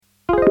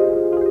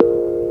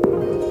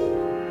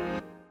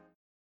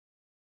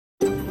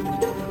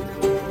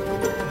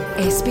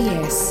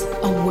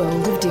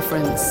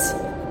difference.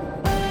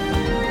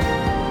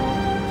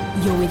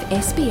 You're with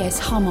SBS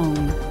Hmong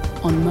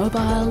on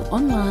mobile,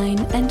 online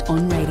and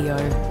on radio.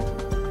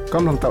 ก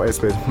ำลังตับ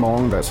SBS มอง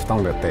แต่ต้อง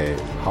เลือเตะ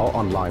เขาอ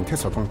อนไลน์ที่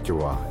สต้องจั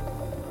ว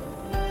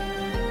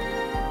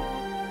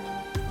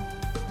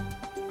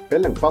เป็น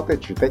หลังเป้าแต่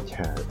ชื่อแต่แฉ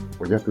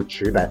ว่าจะถูก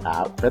ชื่อได้อา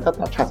เพื่อตัด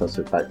ต่อชาติ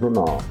สุดไปนู่น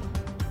นอ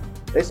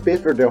SBS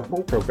Radio ห้อ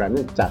งโปรแกรม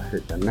นี้จัดให้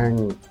กันนั่ง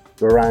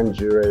วรัน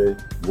จูเร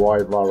วอย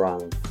วารั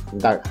ง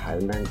ดักหาย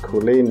นั่งคู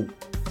ลิน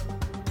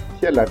เ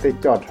ที่ยวแล้วได้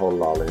จอดโทร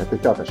รอเลยได้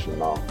จอดแต่ชิน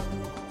รอ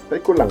ได้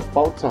กูหลังเ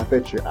ป้าจอดได้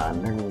ชื่อ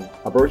นั่ง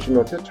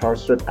Aboriginal ที่ Torres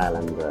Strait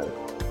Islander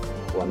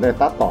วันนี้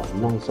ตัดต่อ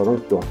น้องสต้อง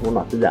จัวทุกห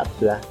น่อยที่อยากเ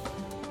ที่ย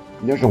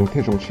nhớ dùng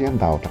thế dùng xiên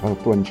đào cho các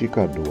tuần chỉ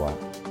có đùa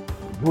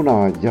lúc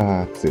nào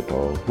giờ sự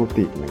đó lúc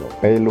tị mình có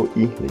bay lúc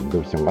ý lĩnh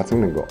đồ xong bắt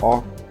xuống mình có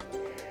ó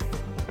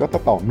có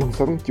tác động nông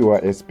sống chùa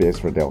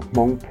SBS Radio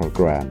mong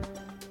program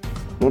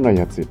lúc nào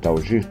giờ sự đầu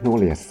dư nô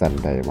liệt sẵn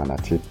đầy mà là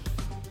thịt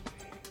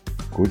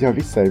cú giờ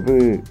viết sai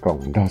với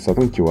cộng đào sống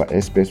chùa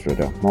SBS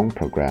Radio mong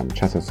program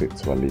cho sự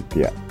xử lý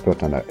tiện tôi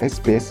trả lời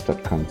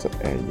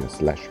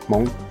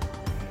sbs.com.au/mong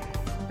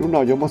lúc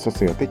nào giống một số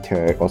sự tích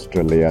chơi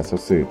Australia số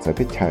sự sẽ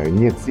tích chơi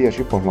nhiệt gì ở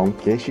phố long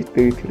kế sĩ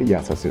tư thì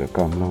là số sự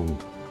còn long.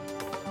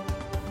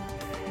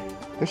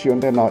 Thế chuyện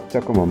đây nó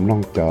cho có mầm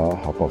long cho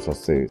học bộ số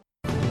sự.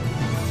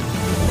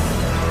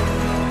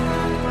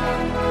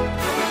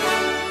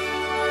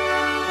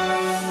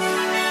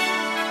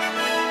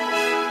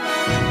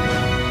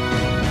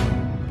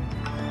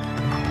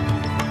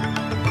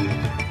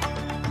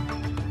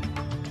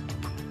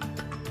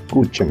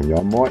 Cú chẳng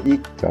nhỏ mỏ ít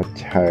cho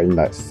chơi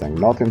lại sang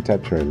Northern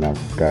Territory nào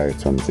cái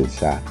chuẩn gì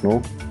xa nữa.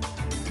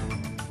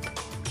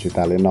 Chỉ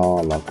ta lên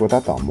nó là cú ta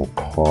tạo một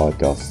kho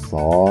cho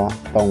số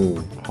đông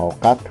kho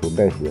cát thủ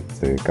đề hiện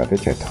sự có thể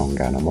chơi thông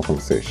cả nó một phần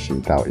sự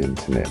xin tạo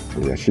internet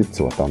để ship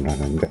chỗ tổng ra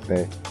đến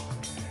đây.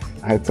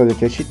 Hay cho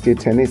cái ship đi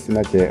tennis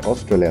là cái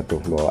Australia tụ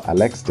lo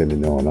Alex de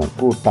Minaur nó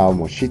cú tạo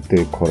một ship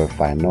đi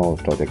quarterfinal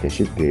cho cái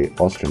ship đi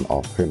Australian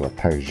Open và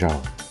thời gian.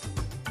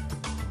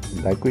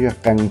 Đại quý gia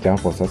căng cho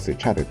bộ sở sự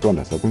tra được tuần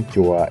là số công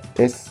chùa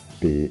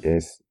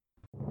SBS.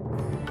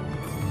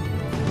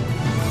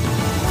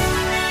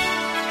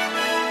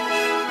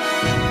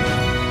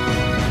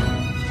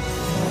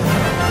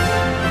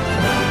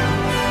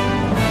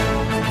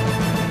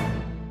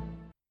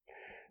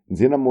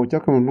 Diễn là một cho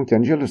các mình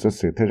chẳng là số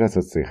sự thế ra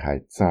số sự hãy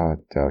cho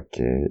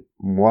cái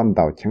món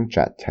đầu chẳng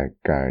trả chạy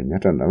cờ nhớ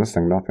rằng nó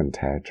sang Northern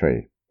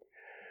Territory.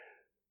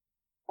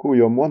 Cú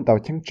yếu món đầu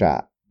chẳng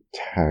trả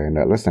chơi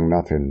nợ lúc sang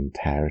Northern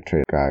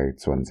Territory cái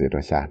chuẩn gì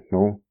đó xa nó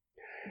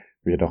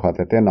vì đó họ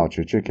tên nào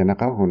chú cái nó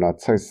có hồ nó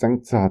chơi sáng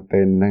cho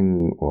tên nâng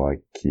ở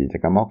kỳ cho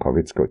cái mốc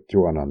COVID của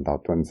chua nó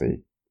đào tuần gì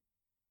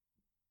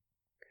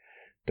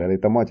để lấy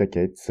tao mua cho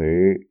cái chữ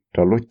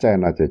cho lúc chơi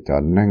nó chỉ cho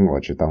nâng ở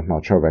chú tao nó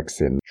cho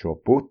vaccine cho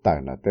bút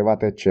tài nó tế vào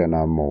tế chơi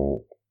nó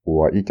mù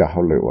ở ý cho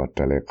họ lựa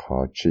để lấy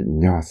họ chỉ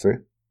nhỏ xứ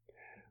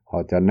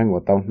họ cho nâng ở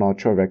tao nó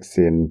cho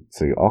vaccine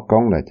chữ ở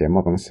công là chỉ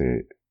một bằng sự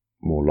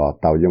mù lọ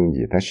tao dùng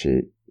gì thế sĩ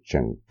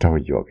chẳng trâu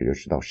dọa cái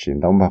sự tao xin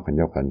đóng vào cái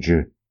nhau gần dư.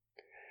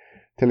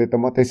 Thế là tao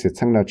mua tới sự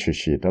sang nào chỉ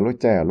sĩ tao lúc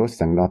chơi ở lúc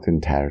sang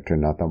Northern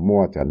Territory nó tao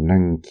mua cho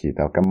nâng khi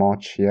tao cái món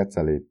chia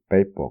cho lấy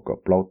paper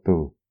của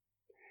Bluetooth.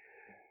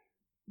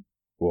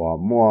 Và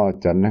mua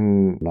cho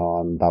nâng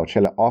nó tao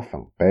chơi là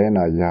often bé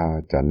nó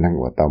giờ cho nâng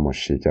của tao một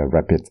sĩ cho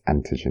rapid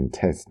antigen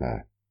test nè.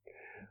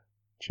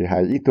 Chỉ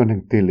hay ít tuần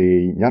nâng tỷ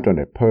lệ nhớ tuần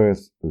này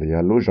Perth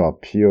là lúc rõ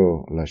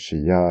piêu là sĩ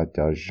giờ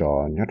cho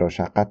rõ nhớ đồ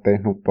sát cá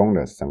tên hút bóng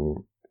là sang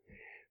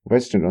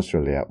Western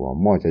Australia 我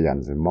摸着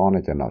人是摸呢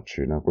就拿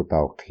去那个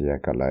刀kia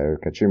cái lại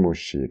cái chữ mù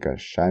xì cái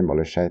sai mà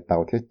lấy sai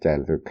tàu thiết chạy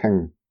từ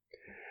khăn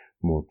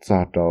một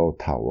giờ đầu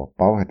thầu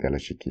bao hay là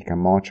chỉ cái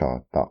mỏ cho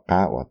tàu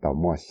cá và tàu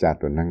mua xa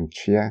từ năng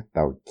chia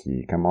tàu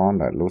kỳ cái mỏ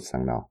là lúc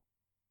sang nào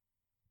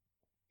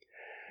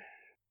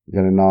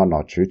giờ nó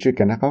nó chữ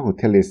cái nó có một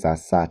thiết lý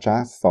xa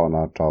cha so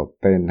nó cho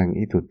tên năng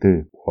ý thứ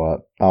tư và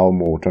tàu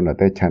mù trong đó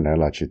tên chân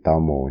là chỉ tàu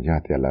mù giờ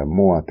thì là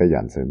mua tên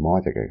人是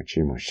摸着cái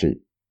chữ mù xì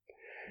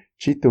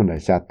chỉ tu này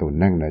xa tu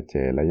năng là chế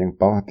là những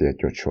bảo tiệt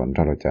cho chuẩn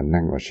cho cho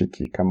năng và sĩ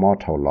kỳ cái mỏ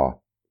thầu lò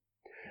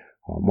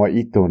mỗi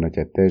ít tu này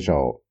chế tế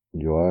rồi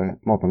rồi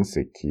mỗi bằng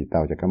sĩ kỳ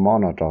tao cho cái mỏ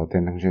nó cho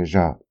tên năng chế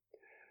ra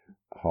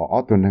họ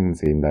ở tu năng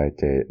gì này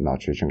chế nó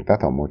chỉ chúng ta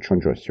thầu một chuyên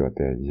cho sửa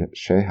để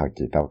sẽ học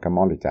kỳ tao cái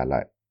mỏ đi trả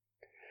lại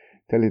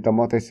thế thì tao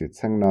mỗi thấy sự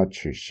sang nó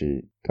chỉ sĩ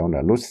tao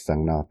là lúc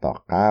sang nó tao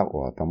cá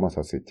và tao mỗi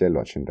số sự chế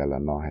lộ trên đây là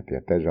nó hay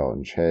tiệt tế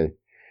rồi chế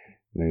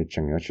nếu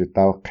chẳng có chữ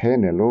tao khé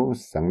này lúc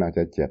sáng nào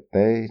cho chết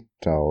tế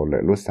trâu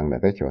lợi lúc sáng lại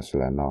tế cho sự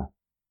là nó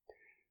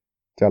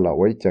cho là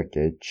với cho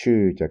cái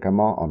chữ cho cái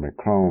món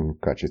Omicron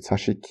có chữ sao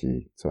sĩ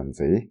kỳ chuẩn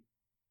gì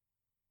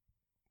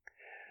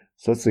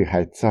số sự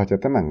hại cho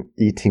tấm bằng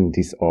eating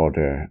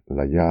disorder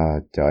là do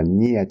cho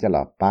nhia cho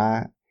là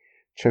ba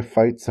chứ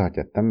phải cho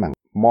tấm bằng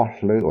mót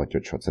lưỡi ở chỗ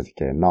cho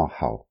cái nó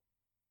hậu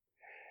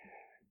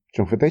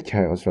trong phía tây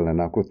chơi Australia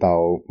nó cũng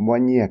tàu mua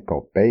nhiều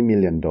có $8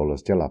 million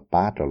cho là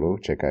ba cho lúc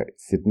chơi cái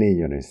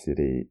Sydney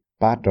University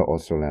ba cho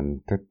Australia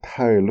từ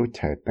thời lúc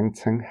chơi tăng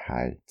chân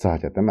hại cho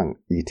tới mang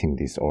eating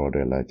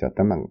disorder là cho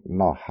tới mang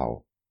no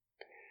hậu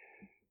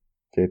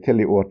cái thiết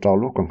lý ô cho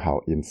lúc còn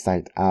hậu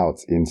Inside Out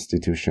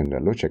Institution là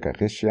lúc chơi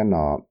cái xe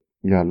nó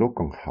giờ lúc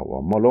còn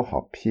hậu mà lúc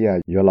học pia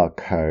giờ là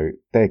khởi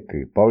tế cử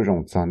bao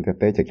dung chọn để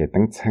tế cho cái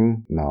tăng chân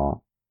nó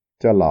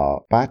cho là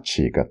ba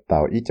chỉ cái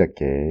tàu ít cho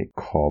cái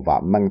khó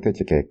và mang tới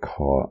cho cái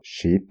khó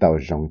sĩ tàu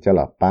dùng cho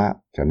là ba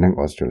cho nên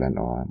Australia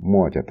nó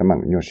mua cho tấm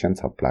bằng nhiều sản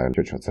phẩm lại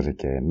cho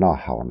cái nó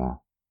hậu nó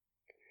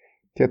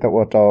thiết tàu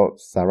ô tô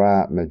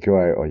Sarah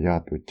McGuire ở nhà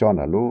tụi cho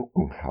nó lúc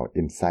cũng hậu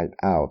Inside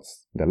Out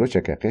để lúc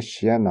cho cái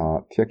xe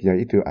nó thiết giờ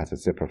ít tu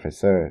associate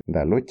professor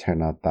để lúc cho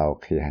nó tàu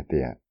khi hay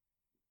tiệt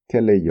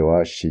thiết lý yếu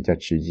sĩ cho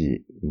chỉ gì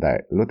để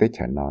lúc tới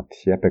cho nó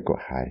thiết bị của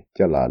hai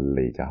cho là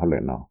lý cho họ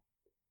lợi nó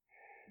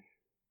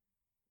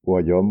我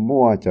有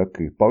摸着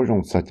给包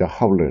容说着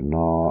好了呢，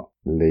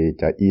你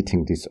着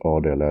eating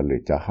disorder 了，你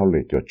着好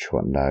了就全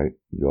了，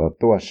有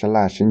多是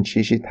拉星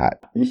期是他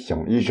一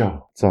想一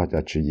肉，做着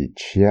注意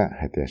吃，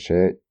还得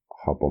是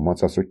好不么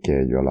做出给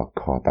有了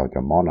考到就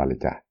冇那里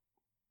着。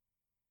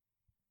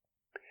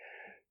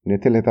你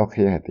听得到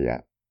可以还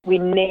得？We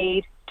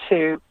need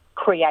to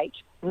create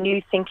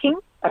new thinking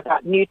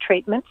about new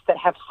treatments that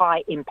have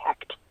high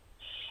impact.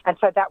 And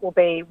so that will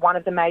be one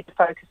of the major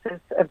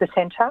focuses of the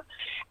centre.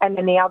 And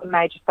then the other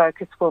major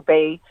focus will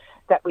be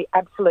that we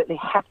absolutely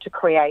have to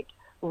create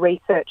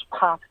research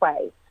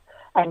pathways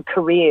and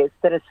careers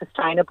that are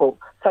sustainable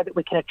so that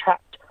we can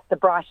attract the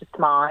brightest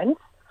minds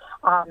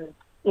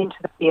into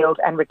the field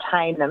and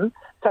retain them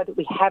so that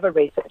we have a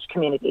research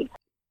community.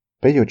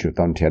 Bây giờ chủ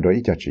toàn theo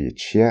đuổi cho chị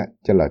chia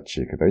cho là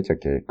chỉ cái đấy cho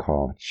cái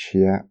khó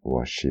chia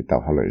và sĩ tạo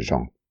họ lợi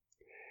dụng.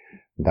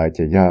 Đại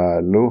chỉ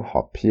giờ lúc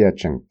họ phía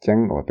chân chân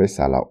ở bên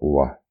xa là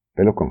ua,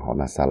 bên lúc còn họ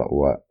là xa là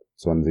ua,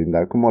 chuẩn gì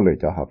đấy cũng mỗi lời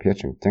cho họ phía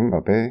chân chân ở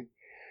bên,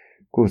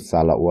 cú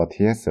xa là ua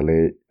thì xử lý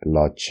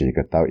là chỉ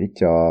cái tàu ít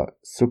cho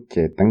suốt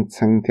cái tăng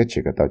chân thì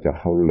chỉ cái tàu cho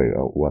họ lợi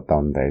ở ua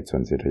tàu đấy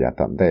chuẩn gì rồi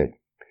tàu đấy,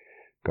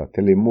 có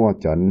thể lý mua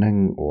cho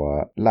nâng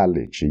ua là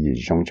lý chỉ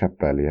dùng chấp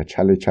lại lý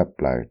trả lý chấp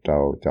lại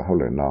cho họ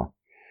lợi nó,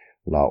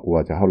 là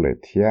ua cho họ lợi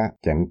thì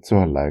chẳng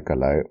cho lại cái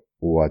lại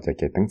ua cho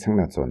cái tăng chân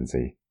là chuẩn gì.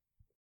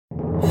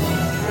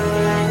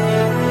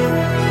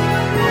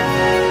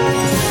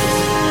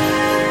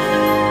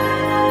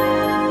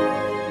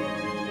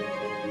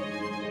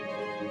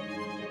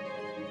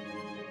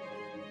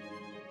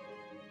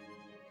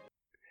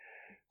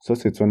 Số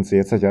sự chuẩn gì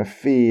sẽ cho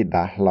phi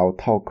đã lâu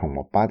thâu không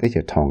một ba thế chỉ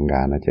thòng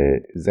gà nó chỉ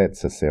z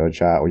sẽ xéo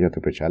ra ở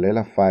YouTube trả lấy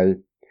là phải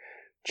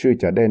chưa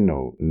cho đến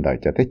nụ đợi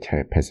cho tới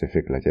trời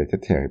Pacific là chỉ tới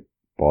trời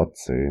bỏ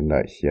chữ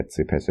đợi hiện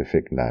chữ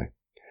Pacific đợi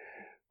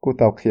cú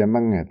tàu kia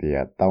mang ngày thì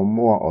tàu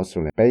mua ở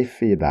số này bay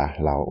phi đã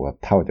lâu ở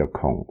thâu cho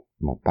không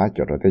một ba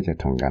chỗ đó tới chỉ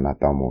thòng gà nó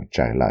tàu mua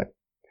chạy lại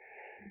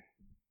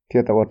thì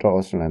tàu cho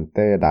ở số này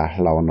tới đã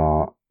lâu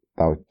nó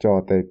tàu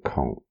cho tới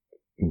không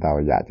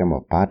tàu giả cho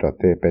một bát rồi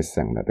tê bê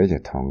sừng là tới giờ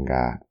thòng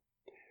gà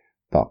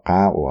tàu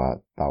cá và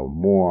tàu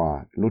mua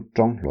lúc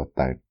trong lột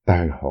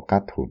tay họ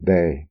cá thủ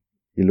đê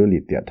ít lúc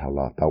lịt tiệt thầu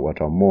là tàu ở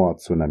trong mua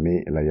tsunami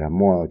là giờ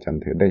mua chân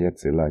thứ đây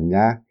chỉ là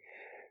nhá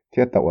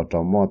thiết tàu ở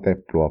trong mua tê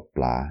plua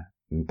plá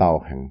tàu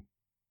hàng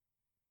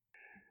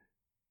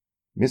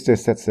Mr.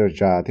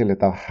 Setserja thì là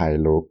tàu hai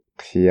lúc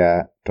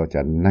kia cho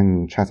chân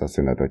nâng cha sở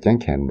sinh là tàu chân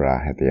Canberra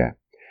hay tiệt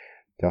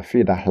cho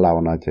phi đã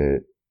lâu nó chỉ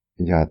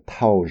giờ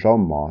thâu rõ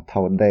mỏ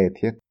thâu đê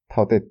thiết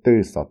thâu tê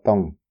tư sở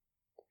tông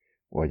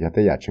và giờ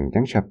tới giờ chứng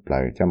chứng chấp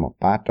lại cho một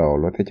bát đồ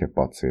lúc thế chỉ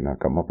bỏ sự nó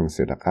có một bằng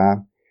sự đặc khác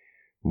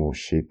một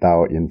sĩ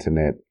tàu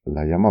internet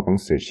là giờ một bằng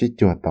sự sĩ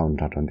chùa tàu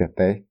ra trong tiết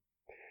tế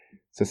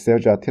sự xéo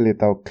cho thiết lý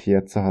tàu kia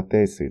cho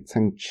tê sự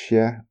chân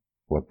chia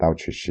và tàu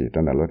chỉ sĩ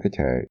trong đó lúc thế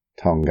chỉ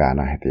thong gà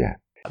nó hay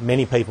tiệt.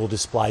 Many people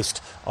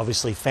displaced,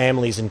 obviously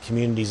families and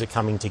communities are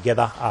coming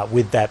together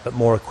with that, but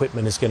more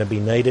equipment is going to be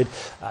needed.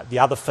 The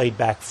other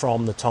feedback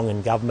from the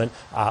Tongan government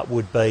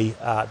would be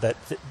that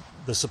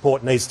the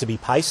support needs to be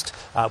paced.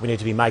 We need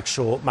to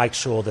make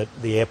sure that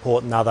the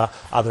airport and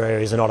other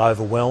areas are not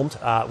overwhelmed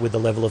with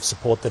the level of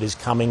support that is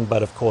coming,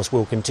 but of course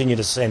we'll continue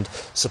to send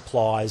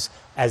supplies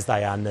as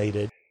they are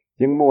needed.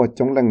 Nhưng mua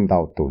trong lần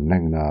đầu tụ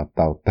năng là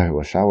tàu tàu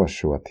ở sáu ở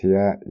sủa thì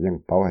nhưng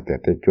bảo hệ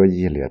để cho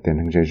gì liền tên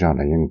hình dễ dàng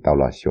là nhưng tàu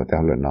là sủa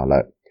tàu lần nào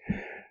lại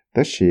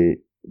tức là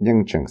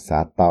nhưng chẳng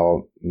xa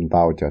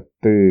tàu cho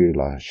tư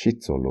là shit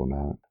rồi luôn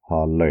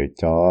họ lời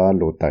cho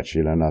lũ tài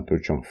chỉ là nó tụ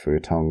trong phía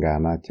thong gà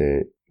nó chỉ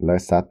lời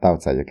xa tàu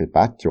tại cái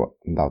bát chuột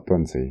tàu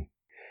tuần gì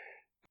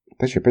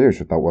tức là bây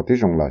giờ tàu ở tí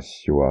trong là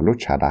sủa lúc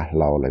trả đã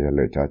lâu là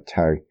lời cho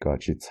chơi có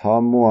chỉ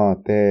cho mua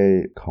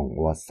để không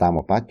qua xa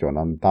một bát chuột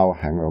nó tàu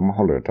hàng ở mà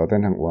họ lời cho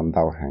tên hàng uốn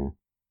tàu hàng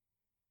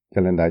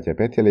cho nên đại chỉ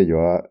biết thì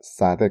là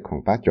xa để không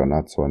bát chuột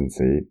nó tuần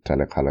gì trả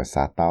lời khá là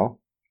xa tàu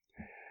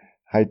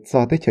hay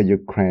cho tới cho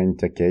Ukraine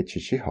cho cái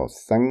chỉ học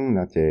sinh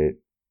nó chỉ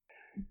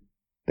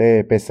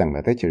để bây giờ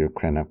là tới cho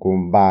Ukraine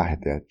cũng ba hay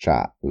để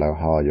trả là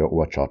họ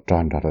có ở chỗ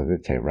tròn đó tới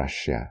cho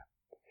Russia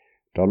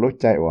đó lúc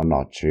chạy ở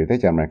nọ chứ tới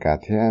cho America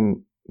thì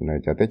nơi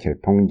cho tới cho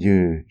phong dư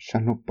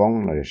sang lúc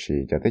bóng là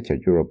gì cho tới cho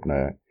Europe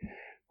nữa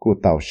cú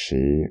tàu sĩ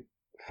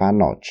phá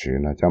nọ chữ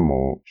nó cho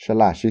mù sẽ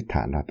là sĩ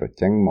thản nó tổ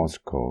chánh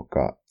Moscow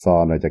có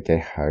do nó cho cái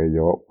hơi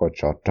yếu của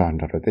trò tròn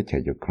đó tới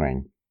chơi Ukraine.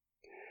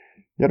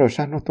 Nhớ đầu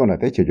sáng nó tôi là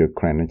tới chơi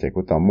Ukraine nó chạy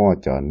của tàu mua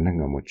cho nên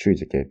người một chữ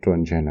cho cái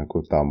trôn trên nó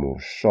của tàu mù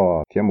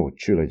so thì một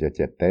chữ là cho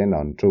chạy tới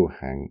nó trụ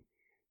hàng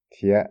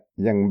thì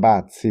dân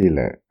ba chi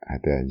là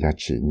để giờ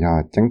chỉ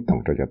nhau chẳng tổng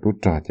rồi cho tút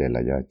trò chạy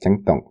là giờ chẳng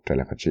tổng rồi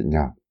là có chỉ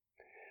nhau.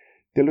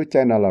 Từ lúc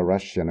chạy nó là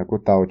Russia nó của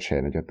tàu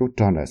chạy nó cho tút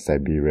trò ở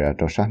Siberia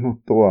đầu sáng nó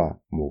tôi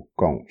mù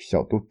cổng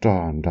sau tút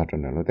trò đó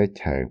rồi nó tới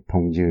chạy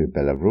phong dư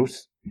Belarus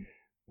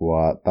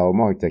và tàu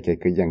mua cho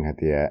cái dân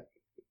thì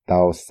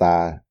tàu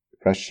xa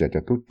Russia cho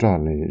tút trò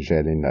lên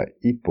rẽ lên là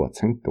ít bộ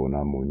chứng tụ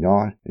nó mù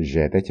nhỏ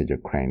rẽ tới cho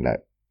Ukraine lại.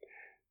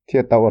 Thì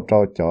tàu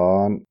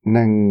cho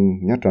nâng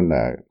nhớ trong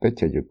là tới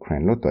cho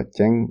Ukraine lúc tổ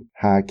chức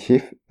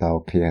Kharkiv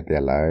tàu kia thì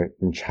là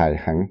chạy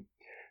hẳn.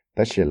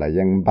 Đó là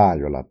dân ba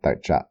rồi là tại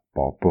trả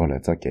bỏ bùa là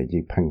cho cái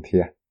gì phân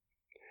thiệt.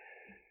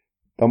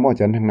 Tàu mua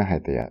cho nâng là hay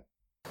thì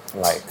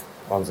like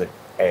on the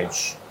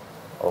edge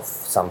of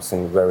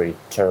something very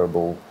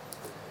terrible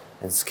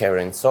and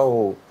scary.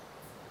 So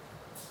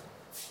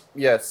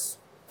yes,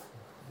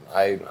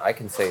 I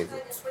can say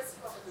that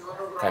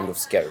kind of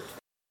scared.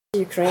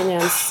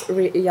 Ukrainians,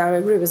 I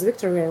agree with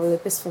Victor, we are a really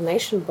peaceful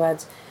nation,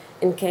 but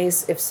in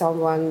case if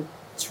someone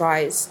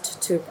tries to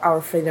take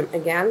our freedom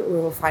again, we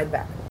will fight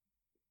back.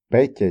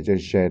 Bây giờ cho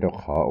dễ được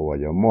họ và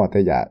有莫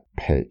的呀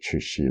陪去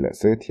洗了，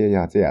所以天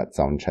要这样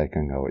早拆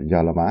更好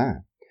要了嘛。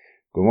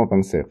古我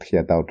本身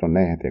看到中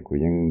内的古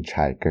人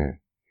拆个，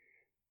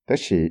但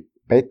是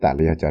被打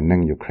了就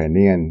能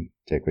Ukrainian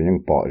这古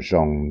人保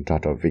容叫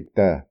做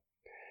Victor，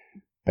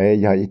 被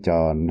要一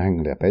叫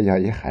能了，被要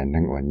一还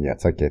能玩也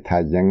做给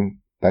他人，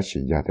但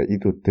是要的一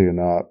度对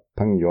呢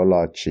朋友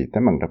了只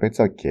他们都被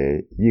做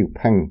给有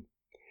朋，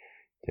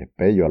也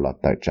被要了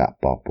得着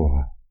保护。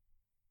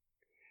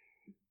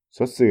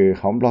số sự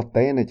không lo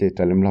tế này chỉ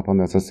trả lời lo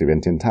phong số sự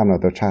viên trên tham là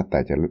tôi tra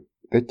tại chỉ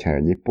tới chờ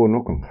Nhật Bản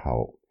nó còn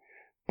hậu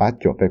bắt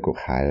chụp về cuộc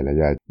hải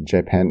là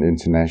Japan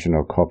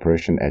International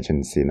Cooperation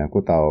Agency nó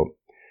của tàu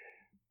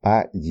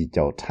bắt gì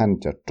cho thanh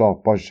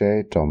cho bao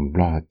giờ trong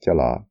lo cho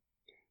là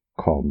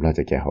không lo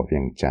cho cái học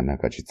viên chẳng là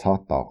có chỉ cho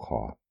tàu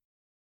khó.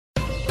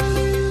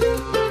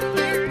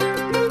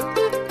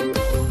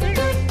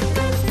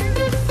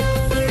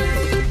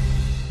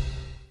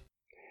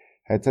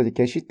 Hay cho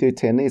cái shit từ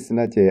tennis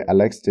nó chỉ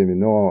Alex de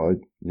Minaur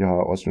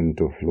do Australian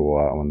to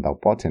floor on tàu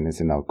ball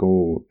tennis nó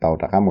cũng tàu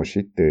đã một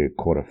shit từ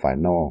quarter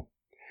final.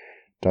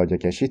 Cho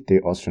cái shit từ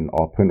Australian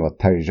Open và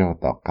thay cho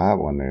tàu cá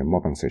và nơi một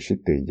bằng sự shit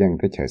từ dân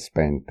tới chơi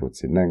Spain tụt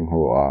xin năng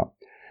hồ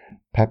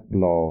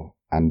Pablo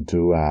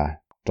Andúa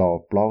cho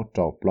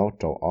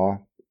ó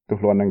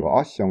tụt luôn năng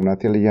có xong nó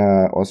thì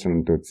là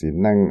Australian tụt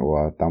xin năng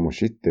và tàu một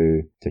shit từ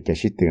cái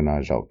shit từ nó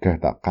rồi cái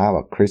tàu cá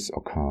và Chris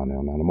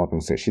O'Connell nó một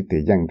bằng sự shit từ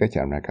dân tới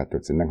chơi America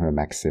tụt xin năng hồ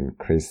Maxim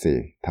Chrissy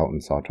thầu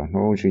so cho nó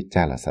chỉ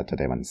trả là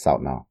Saturdayวันเสา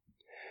ร์nó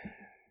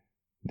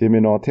thì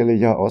mình nói thì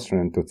là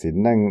Australian tụt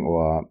xin năng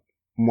và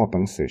một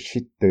bằng sự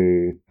shit từ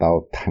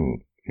tàu thẳng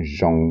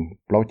rong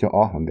lâu cho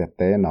ó hơn đẹp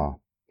tế nó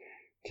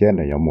thì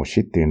là có một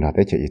shit từ nó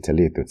tới chơi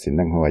Italy tụt xin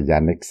năng hoa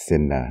Yannick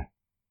Sinner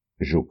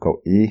rủ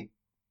cậu ý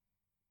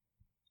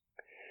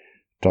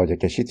cho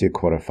cái shit từ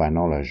quarter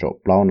final là rủ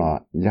lâu nó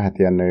giờ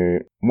thì là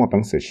một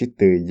bằng sự shit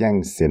từ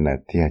Yang Sinner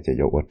thì chỉ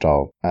có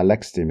cho Alex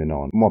de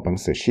Minaur một bằng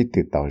sự shit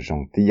từ tàu rong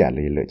tí là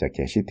lựa cho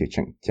cái shit từ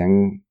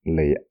chẳng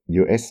lựa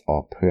US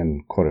Open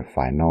quarter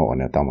final ở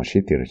nơi tàu một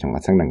shit từ trong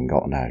sáng năng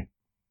gạo này.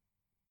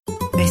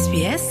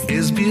 SBS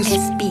SBS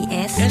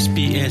SBS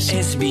SBS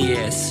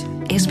SBS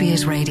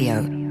SBS Radio.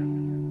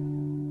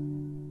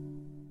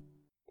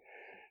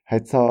 Hay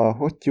cho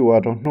hốt chùa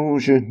đó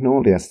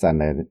nô liệt sản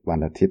nàyวั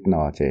นอาทิตย์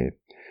nó chứ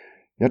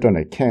nhớ trong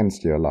này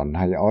Cairns giờ lòn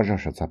hay ở trong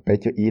số bé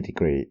cho 8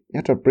 degree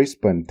nhớ trong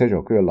Brisbane tới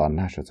rồi cái lòn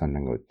hay số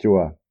năng ngồi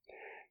chùa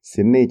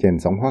Sydney trên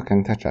sông hoa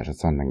khang thắt trả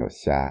số năng ngồi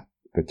xa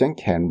từ chân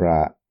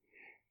Canberra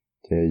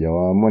thì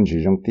giờ muốn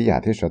chỉ trong tí à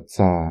thế số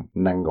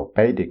năng ngồi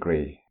 8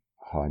 degree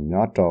họ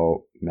nhớ trong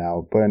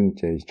Melbourne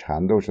thì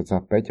chán đâu số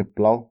bé cho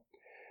Blow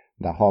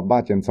đã họ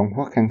ba trên sông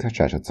hoa khang thắt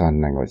trả số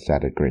năng ngồi xa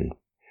degree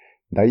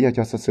đấy giờ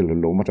cho sự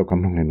lũ mà trong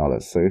con nông này nó là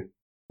xứ